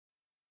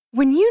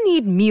When you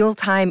need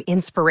mealtime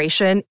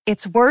inspiration,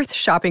 it's worth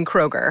shopping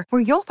Kroger,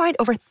 where you'll find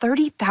over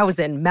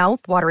 30,000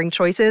 mouth-watering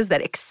choices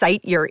that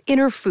excite your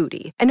inner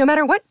foodie. And no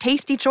matter what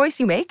tasty choice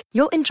you make,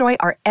 you'll enjoy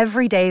our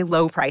everyday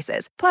low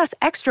prices, plus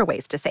extra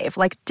ways to save,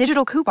 like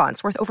digital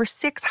coupons worth over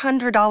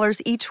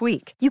 $600 each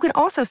week. You can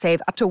also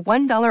save up to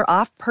 $1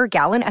 off per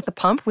gallon at the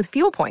pump with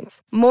fuel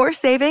points. More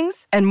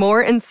savings and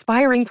more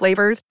inspiring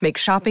flavors make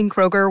shopping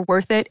Kroger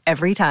worth it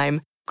every time.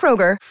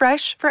 Kroger,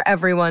 fresh for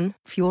everyone.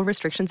 Fuel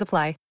restrictions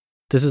apply.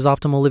 This is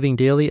Optimal Living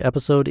Daily,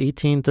 episode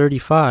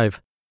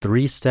 1835,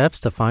 3 Steps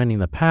to Finding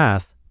the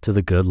Path to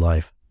the Good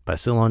Life, by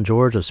Cylon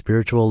George of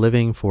Spiritual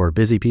Living for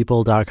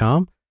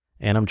BusyPeople.com.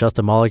 And I'm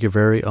Justin Malik, your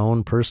very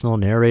own personal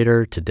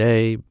narrator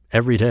today,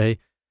 every day.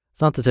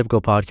 It's not the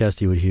typical podcast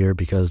you would hear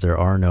because there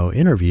are no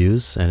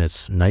interviews, and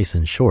it's nice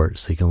and short,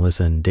 so you can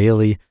listen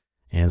daily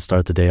and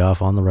start the day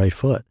off on the right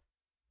foot.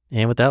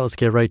 And with that, let's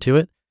get right to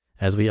it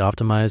as we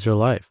optimize your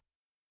life.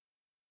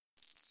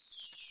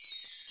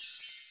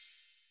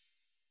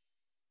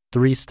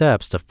 3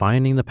 Steps to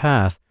Finding the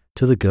Path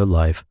to the Good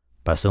Life,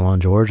 by Cylon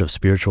George of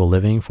Spiritual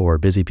Living for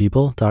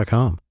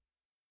BusyPeople.com.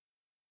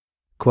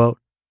 Quote,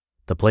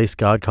 "The place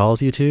God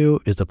calls you to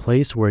is the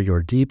place where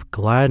your deep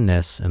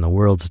gladness and the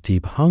world's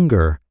deep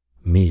hunger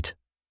meet."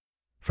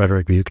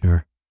 Frederick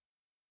Buechner.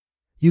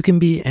 You can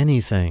be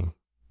anything.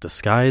 The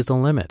sky is the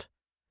limit.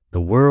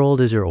 The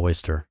world is your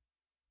oyster.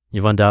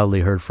 You've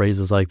undoubtedly heard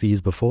phrases like these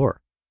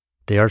before.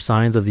 They are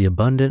signs of the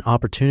abundant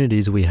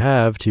opportunities we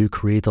have to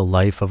create the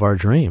life of our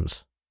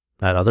dreams.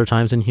 At other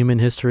times in human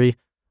history,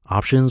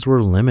 options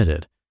were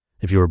limited.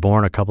 If you were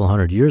born a couple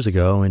hundred years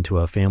ago into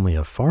a family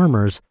of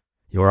farmers,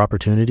 your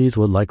opportunities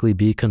would likely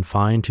be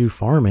confined to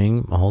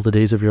farming all the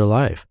days of your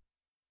life.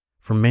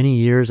 For many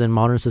years in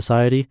modern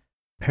society,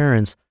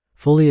 parents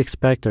fully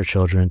expect their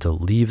children to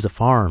leave the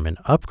farm and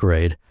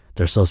upgrade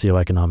their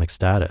socioeconomic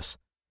status.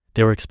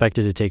 They were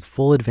expected to take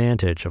full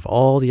advantage of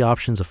all the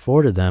options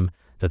afforded them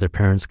that their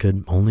parents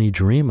could only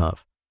dream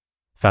of.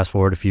 Fast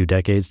forward a few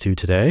decades to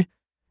today,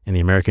 and the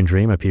American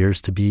dream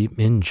appears to be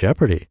in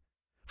jeopardy.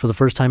 For the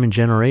first time in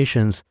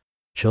generations,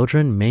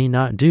 children may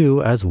not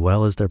do as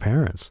well as their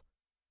parents.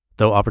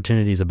 Though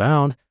opportunities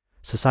abound,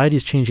 society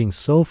is changing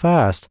so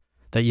fast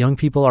that young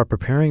people are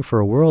preparing for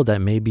a world that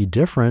may be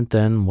different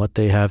than what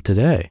they have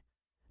today.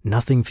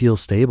 Nothing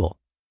feels stable.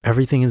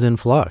 Everything is in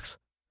flux.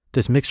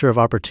 This mixture of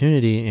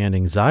opportunity and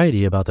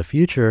anxiety about the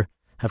future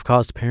have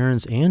caused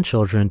parents and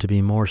children to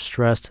be more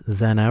stressed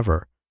than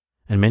ever.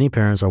 And many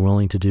parents are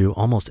willing to do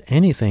almost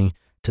anything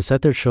to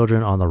set their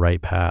children on the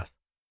right path.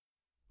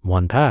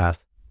 One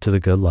path to the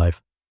good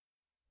life.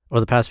 Over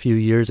the past few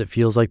years, it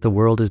feels like the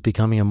world is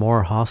becoming a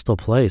more hostile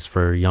place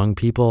for young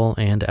people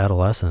and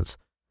adolescents.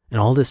 And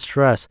all this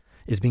stress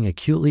is being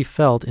acutely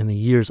felt in the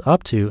years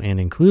up to and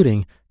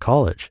including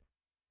college.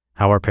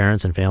 How are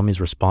parents and families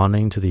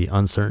responding to the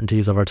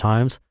uncertainties of our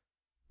times?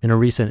 In a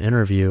recent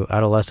interview,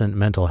 adolescent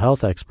mental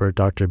health expert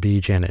Dr. B.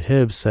 Janet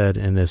Hibbs said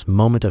in this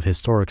moment of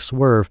historic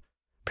swerve,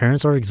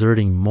 parents are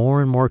exerting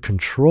more and more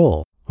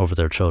control over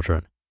their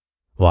children.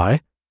 Why?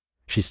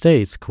 She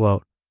states,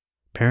 quote,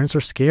 "Parents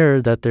are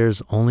scared that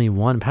there's only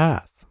one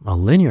path, a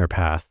linear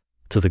path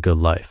to the good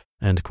life,"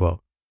 end quote.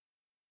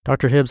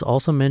 Dr. Hibbs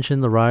also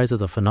mentioned the rise of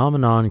the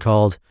phenomenon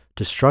called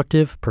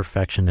destructive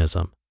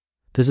perfectionism.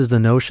 This is the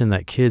notion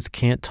that kids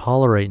can't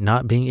tolerate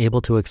not being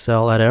able to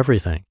excel at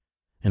everything.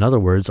 In other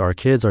words, our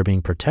kids are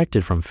being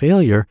protected from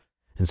failure,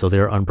 and so they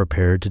are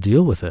unprepared to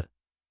deal with it.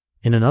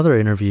 In another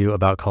interview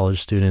about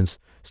college students,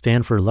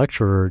 Stanford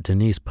lecturer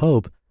Denise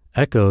Pope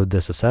echoed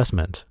this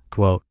assessment,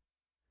 quote,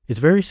 "It's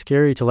very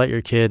scary to let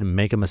your kid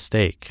make a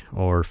mistake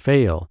or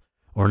fail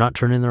or not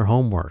turn in their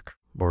homework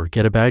or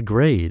get a bad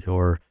grade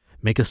or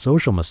make a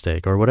social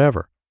mistake or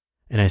whatever.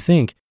 And I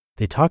think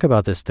they talk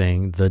about this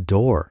thing, the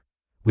door.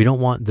 We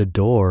don't want the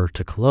door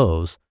to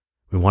close.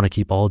 We want to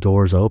keep all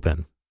doors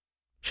open."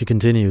 She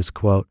continues,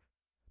 quote,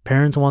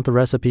 "Parents want the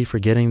recipe for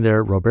getting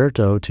their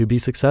Roberto to be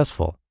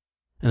successful.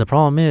 And the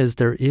problem is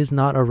there is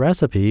not a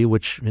recipe,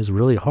 which is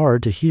really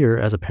hard to hear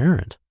as a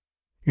parent.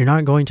 You're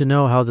not going to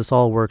know how this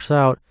all works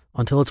out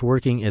until it's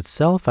working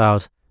itself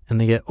out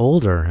and they get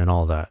older and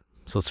all that.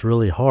 So it's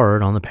really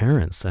hard on the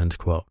parents," end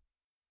quote.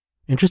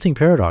 Interesting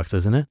paradox,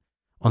 isn't it?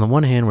 On the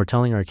one hand, we're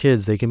telling our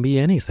kids they can be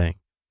anything.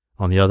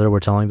 On the other, we're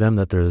telling them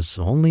that there's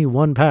only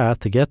one path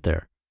to get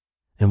there.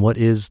 And what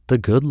is the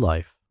good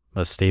life?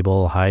 A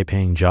stable,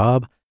 high-paying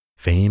job,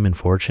 fame and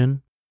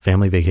fortune,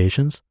 family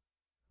vacations?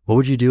 What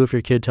would you do if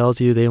your kid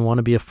tells you they want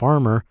to be a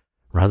farmer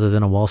rather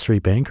than a Wall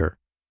Street banker?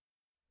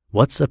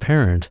 What's a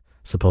parent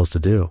supposed to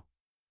do?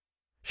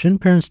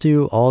 Shouldn't parents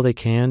do all they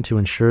can to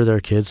ensure their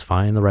kids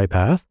find the right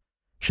path?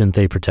 Shouldn't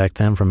they protect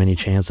them from any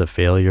chance of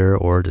failure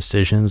or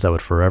decisions that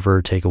would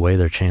forever take away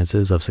their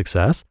chances of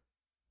success?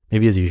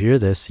 Maybe as you hear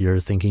this, you're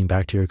thinking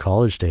back to your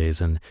college days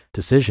and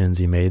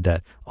decisions you made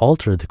that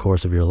altered the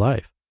course of your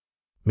life.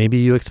 Maybe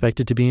you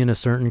expected to be in a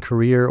certain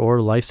career or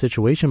life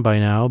situation by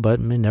now, but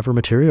it never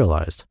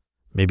materialized.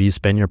 Maybe you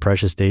spend your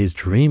precious days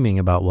dreaming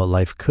about what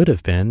life could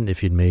have been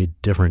if you'd made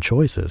different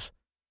choices.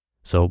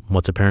 So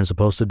what's a parent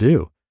supposed to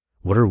do?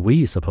 What are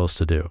we supposed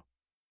to do?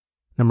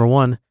 Number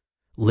 1,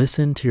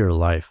 listen to your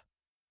life.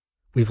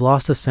 We've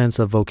lost a sense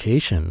of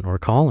vocation or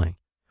calling.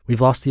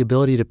 We've lost the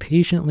ability to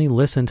patiently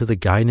listen to the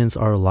guidance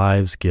our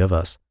lives give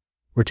us.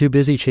 We're too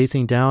busy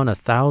chasing down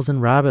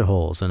 1,000 rabbit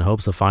holes in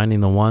hopes of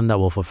finding the one that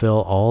will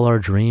fulfill all our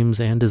dreams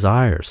and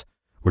desires.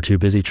 We're too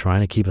busy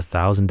trying to keep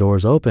 1,000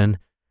 doors open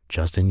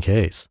just in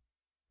case.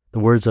 The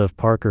words of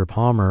Parker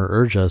Palmer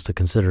urge us to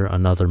consider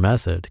another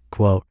method.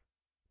 Quote,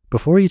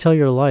 "Before you tell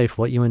your life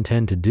what you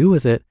intend to do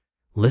with it,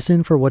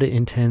 listen for what it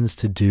intends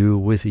to do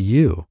with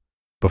you.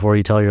 Before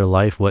you tell your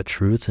life what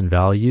truths and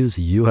values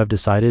you have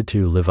decided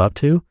to live up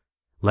to,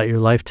 let your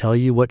life tell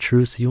you what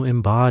truths you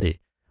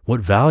embody,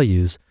 what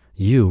values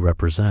you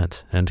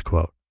represent." End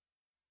quote.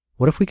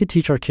 What if we could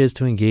teach our kids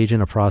to engage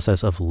in a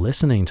process of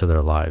listening to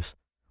their lives?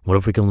 What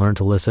if we can learn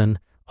to listen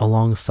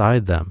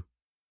alongside them?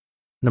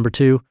 Number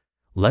 2,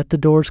 let the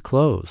doors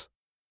close.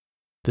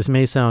 This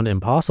may sound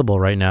impossible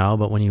right now,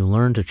 but when you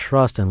learn to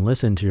trust and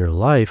listen to your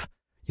life,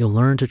 you'll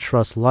learn to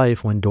trust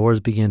life when doors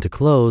begin to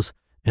close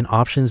and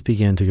options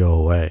begin to go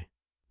away.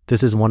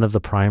 This is one of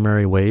the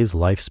primary ways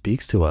life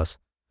speaks to us.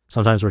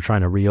 Sometimes we're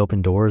trying to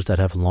reopen doors that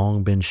have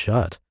long been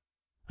shut.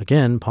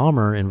 Again,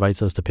 Palmer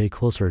invites us to pay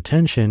closer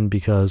attention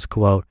because,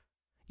 quote,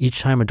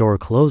 "Each time a door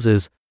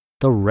closes,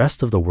 the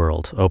rest of the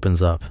world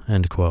opens up,"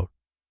 end quote.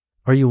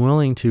 Are you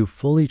willing to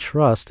fully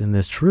trust in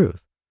this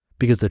truth?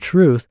 Because the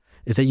truth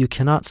is that you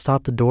cannot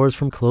stop the doors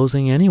from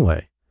closing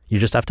anyway. You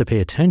just have to pay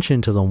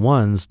attention to the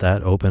ones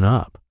that open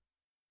up.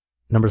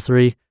 Number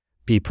 3,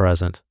 be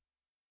present.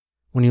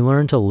 When you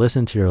learn to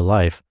listen to your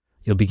life,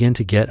 you'll begin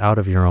to get out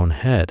of your own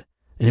head,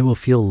 and it will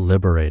feel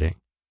liberating.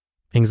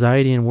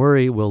 Anxiety and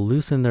worry will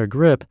loosen their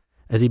grip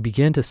as you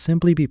begin to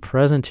simply be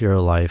present to your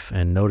life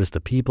and notice the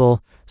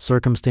people,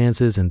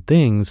 circumstances, and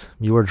things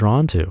you are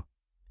drawn to.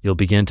 You'll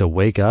begin to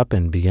wake up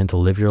and begin to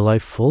live your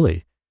life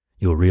fully.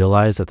 You'll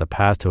realize that the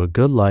path to a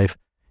good life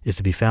is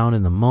to be found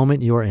in the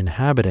moment you are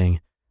inhabiting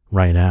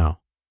right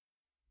now.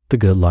 The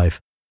good life.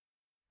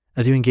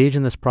 As you engage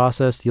in this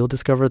process, you'll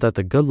discover that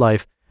the good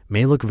life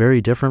may look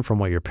very different from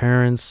what your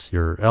parents,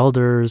 your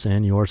elders,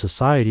 and your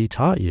society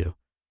taught you.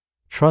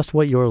 Trust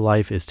what your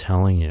life is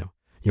telling you.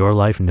 Your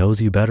life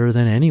knows you better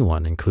than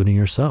anyone, including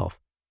yourself.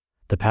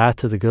 The path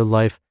to the good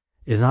life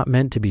is not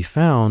meant to be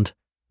found,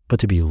 but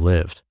to be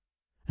lived.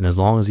 And as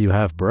long as you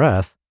have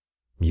breath,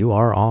 you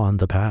are on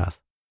the path.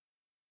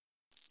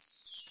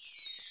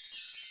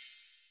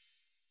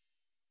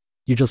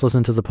 You just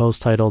listened to the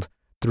post titled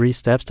 3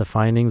 Steps to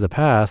Finding the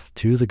Path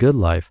to the Good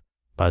Life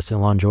by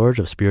Cylon George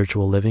of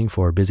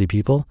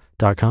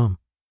spirituallivingforbusypeople.com.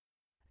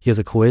 He has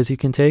a quiz you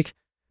can take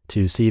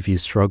to see if you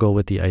struggle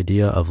with the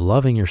idea of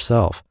loving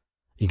yourself.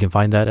 You can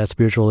find that at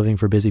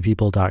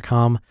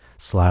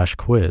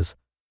spirituallivingforbusypeople.com/quiz.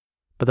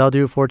 But that'll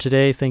do it for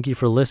today. Thank you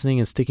for listening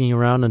and sticking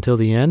around until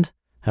the end.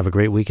 Have a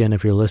great weekend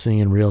if you're listening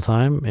in real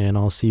time, and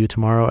I'll see you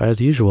tomorrow as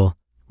usual,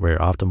 where your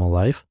optimal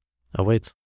life awaits.